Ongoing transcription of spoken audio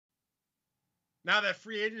Now that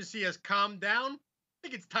free agency has calmed down, I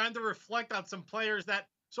think it's time to reflect on some players that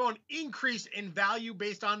saw an increase in value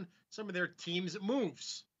based on some of their team's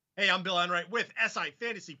moves. Hey, I'm Bill Enright with SI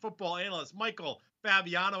Fantasy Football Analyst Michael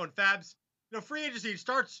Fabiano. And Fabs, free agency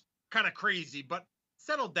starts kind of crazy, but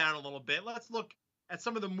settled down a little bit. Let's look at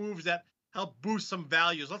some of the moves that help boost some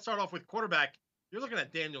values. Let's start off with quarterback. You're looking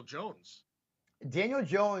at Daniel Jones. Daniel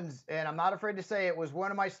Jones, and I'm not afraid to say it, was one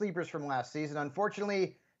of my sleepers from last season.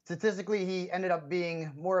 Unfortunately, statistically, he ended up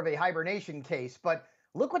being more of a hibernation case. But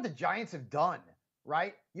look what the Giants have done,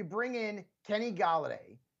 right? You bring in Kenny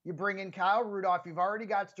Galladay, you bring in Kyle Rudolph, you've already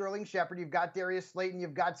got Sterling Shepard, you've got Darius Slayton,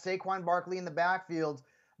 you've got Saquon Barkley in the backfield.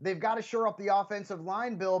 They've got to shore up the offensive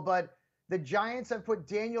line, Bill, but the Giants have put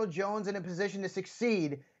Daniel Jones in a position to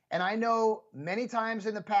succeed. And I know many times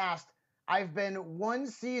in the past, I've been one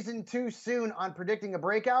season too soon on predicting a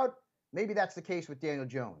breakout. Maybe that's the case with Daniel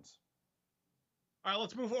Jones. All right,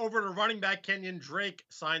 let's move over to running back. Kenyon Drake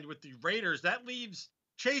signed with the Raiders. That leaves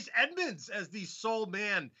Chase Edmonds as the sole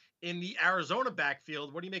man in the Arizona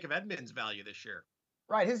backfield. What do you make of Edmonds' value this year?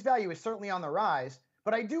 Right, his value is certainly on the rise,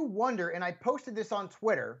 but I do wonder, and I posted this on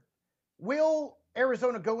Twitter, will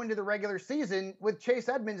Arizona go into the regular season with Chase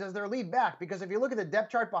Edmonds as their lead back? Because if you look at the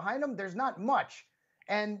depth chart behind him, there's not much.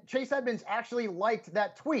 And Chase Edmonds actually liked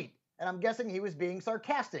that tweet. And I'm guessing he was being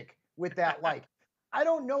sarcastic with that like. I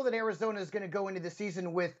don't know that Arizona is going to go into the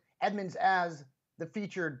season with Edmonds as the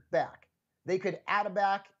featured back. They could add a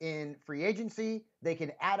back in free agency. They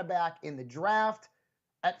can add a back in the draft.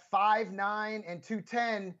 At 5'9" and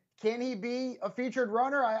 210, can he be a featured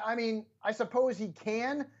runner? I mean, I suppose he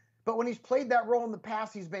can. But when he's played that role in the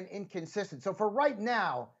past, he's been inconsistent. So for right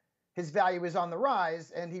now, his value is on the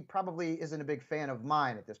rise, and he probably isn't a big fan of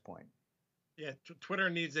mine at this point. Yeah, Twitter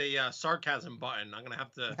needs a sarcasm button. I'm gonna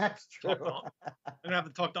have to. That's true. I'm gonna have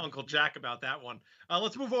to talk to Uncle Jack about that one.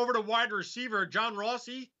 Let's move over to wide receiver. John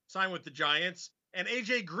Rossi signed with the Giants, and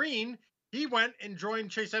AJ Green, he went and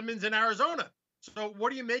joined Chase Edmonds in Arizona. So,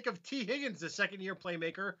 what do you make of T. Higgins, the second-year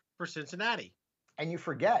playmaker for Cincinnati? And you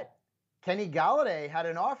forget, Kenny Galladay had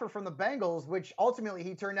an offer from the Bengals, which ultimately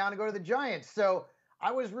he turned down to go to the Giants. So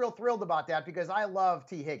I was real thrilled about that because I love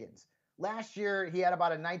T. Higgins. Last year, he had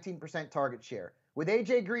about a 19% target share. With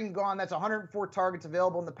A.J. Green gone, that's 104 targets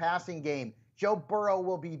available in the passing game. Joe Burrow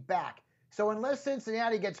will be back. So unless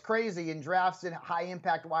Cincinnati gets crazy and drafts a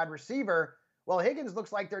high-impact wide receiver, well, Higgins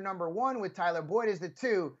looks like they're number one with Tyler Boyd as the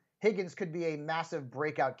two. Higgins could be a massive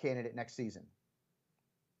breakout candidate next season.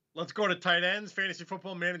 Let's go to tight ends. Fantasy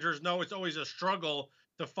football managers know it's always a struggle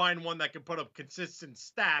to find one that can put up consistent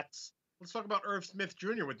stats. Let's talk about Irv Smith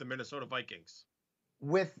Jr. with the Minnesota Vikings.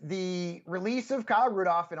 With the release of Kyle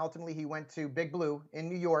Rudolph, and ultimately he went to Big Blue in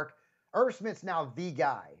New York, Irv Smith's now the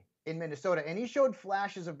guy in Minnesota. And he showed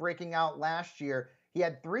flashes of breaking out last year. He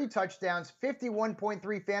had 3 touchdowns,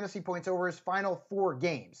 51.3 fantasy points over his final 4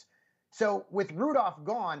 games. So with Rudolph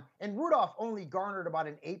gone, and Rudolph only garnered about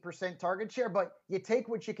an 8% target share, but you take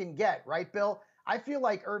what you can get, right, Bill? I feel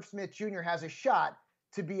like Irv Smith Jr. has a shot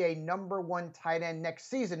to be a number 1 tight end next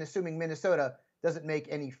season, assuming Minnesota doesn't make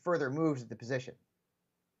any further moves at the position.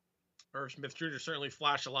 Irv Smith Jr. certainly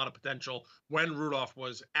flashed a lot of potential when Rudolph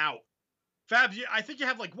was out. Fab, I think you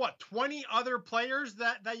have 20 other players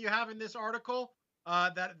that you have in this article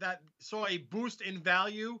that saw a boost in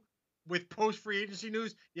value with post-free agency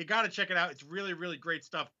news. You got to check it out. It's really, really great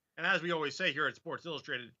stuff. And as we always say here at Sports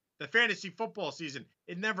Illustrated, the fantasy football season,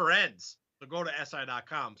 it never ends. So go to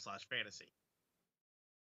si.com/fantasy.